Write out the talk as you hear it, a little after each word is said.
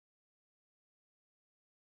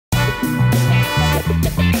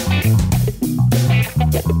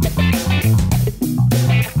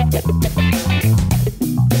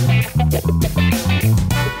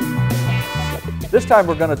This time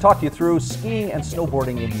we're going to talk you through skiing and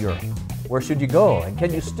snowboarding in Europe. Where should you go, and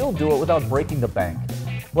can you still do it without breaking the bank?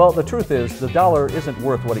 Well, the truth is, the dollar isn't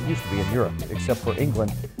worth what it used to be in Europe, except for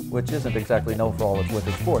England, which isn't exactly known for all its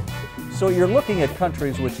winter sports. So you're looking at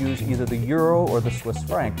countries which use either the euro or the Swiss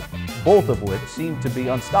franc, both of which seem to be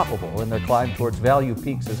unstoppable in their climb towards value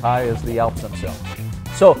peaks as high as the Alps themselves.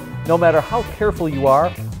 So, no matter how careful you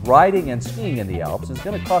are, riding and skiing in the Alps is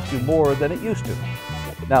going to cost you more than it used to.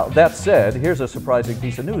 Now, that said, here's a surprising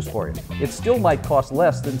piece of news for you. It still might cost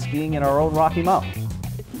less than skiing in our own Rocky Mountains.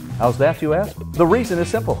 How's that, you ask? The reason is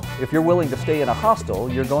simple. If you're willing to stay in a hostel,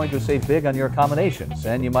 you're going to save big on your accommodations,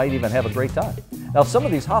 and you might even have a great time. Now, some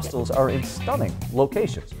of these hostels are in stunning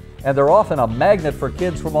locations, and they're often a magnet for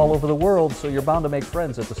kids from all over the world, so you're bound to make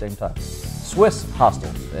friends at the same time. Swiss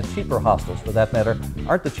hostels, and cheaper hostels for that matter,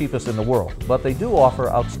 aren't the cheapest in the world, but they do offer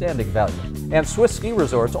outstanding value. And Swiss ski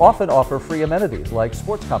resorts often offer free amenities like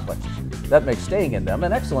sports complexes. That makes staying in them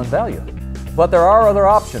an excellent value. But there are other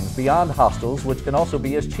options beyond hostels which can also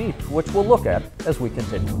be as cheap, which we'll look at as we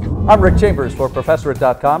continue. I'm Rick Chambers for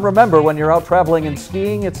Professorate.com. Remember, when you're out traveling and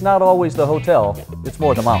skiing, it's not always the hotel, it's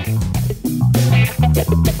more the mountain.